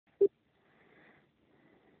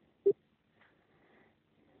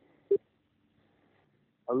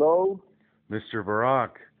Hello? Mr.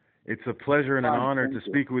 Barak, it's a pleasure and an honor to you.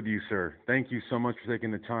 speak with you, sir. Thank you so much for taking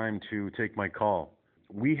the time to take my call.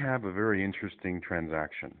 We have a very interesting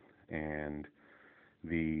transaction, and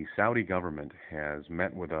the Saudi government has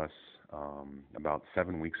met with us about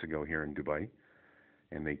 7 weeks ago here in Dubai,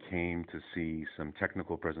 and they came to see some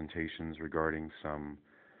technical presentations regarding some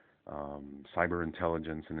cyber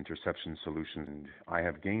intelligence and interception solutions. And I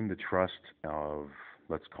have gained the trust of,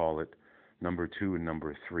 let's call it, number 2 and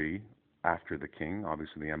number 3 after the king,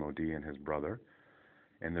 obviously the MOD and his brother.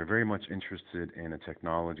 And they're very much interested in a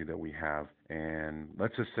technology that we have. And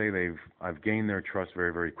let's just say I've gained their trust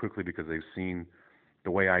very, very quickly because they've seen the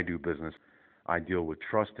way I do business. I deal with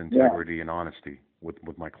trust, integrity, and honesty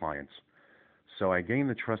with my clients. So I gained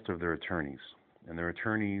the trust of their attorneys. And their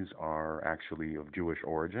attorneys are actually of Jewish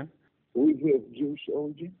origin. Who is of Jewish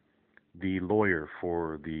origin? The lawyer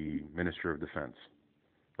for the Minister of Defense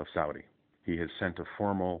of Saudi. He has sent a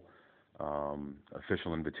formal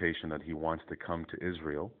official invitation that he wants to come to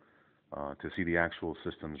Israel to see the actual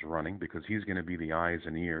systems running, because he's going to be the eyes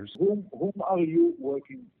and ears. Whom are you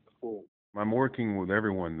working for? I'm working with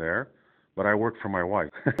everyone there, but I work for my wife.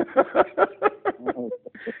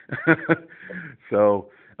 So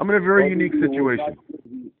I'm in a very unique situation.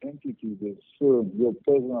 The entity, the firm, your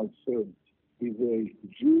personal firm, is an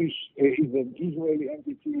Israeli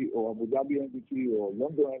entity or Abu Dhabi entity or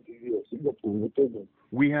London entity or Singapore, whatever.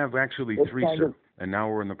 We have actually three, sir, and now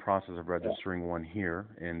we're in the process of registering one here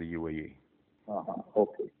in the UAE.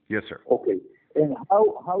 Okay. Yes, sir. Okay. And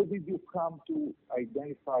how did you come to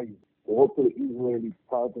identify local Israeli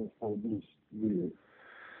partners for this deal?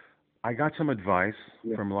 I got some advice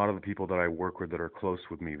from a lot of the people that I work with that are close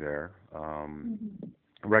with me there.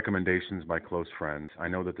 Recommendations by close friends. I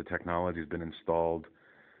know that the technology has been installed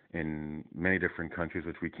in many different countries,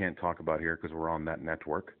 which we can't talk about here because we're on that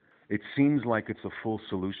network. It seems like it's a full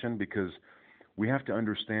solution, because we have to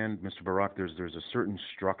understand, Mr. Barak, there's a certain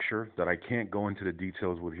structure that I can't go into the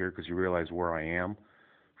details with here, because you realize where I am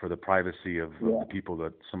for the privacy of the people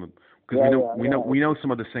that we know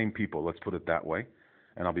some of the same people, let's put it that way.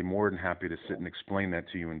 And I'll be more than happy to sit and explain that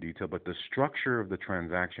to you in detail. But the structure of the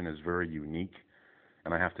transaction is very unique,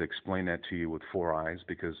 and I have to explain that to you with 4 eyes,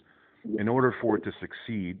 because in order for it to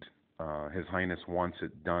succeed, His Highness wants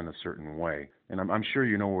it done a certain way. And I'm sure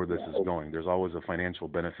you know where this is going. There's always a financial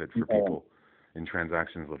benefit for people in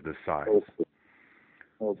transactions of this size.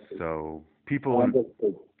 So people,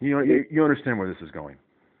 you understand where this is going.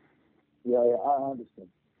 Yeah, I understand.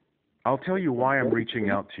 I'll tell you why I'm reaching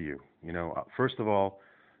out to you. First of all,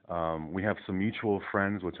 we have some mutual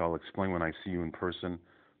friends, which I'll explain when I see you in person,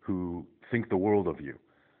 who think the world of you.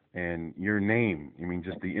 And your name,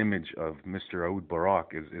 just the image of Mr. Aoud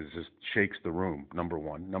Barak is just shakes the room, number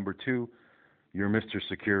one. Number two, you're Mr.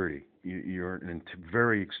 Security. You're a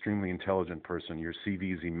very extremely intelligent person. Your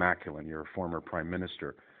CV is immaculate. You're a former prime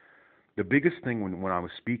minister. The biggest thing when I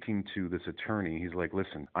was speaking to this attorney, he's like,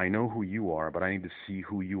 listen, I know who you are, but I need to see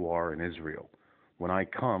who you are in Israel. When I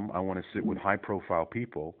come, I want to sit with high-profile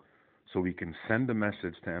people so we can send a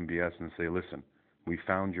message to MBS and say, listen, we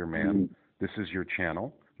found your man. This is your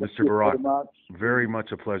channel. Mr. Barak, very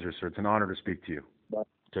much a pleasure, sir. It's an honor to speak to you. Bye.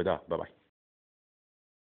 Bye-bye.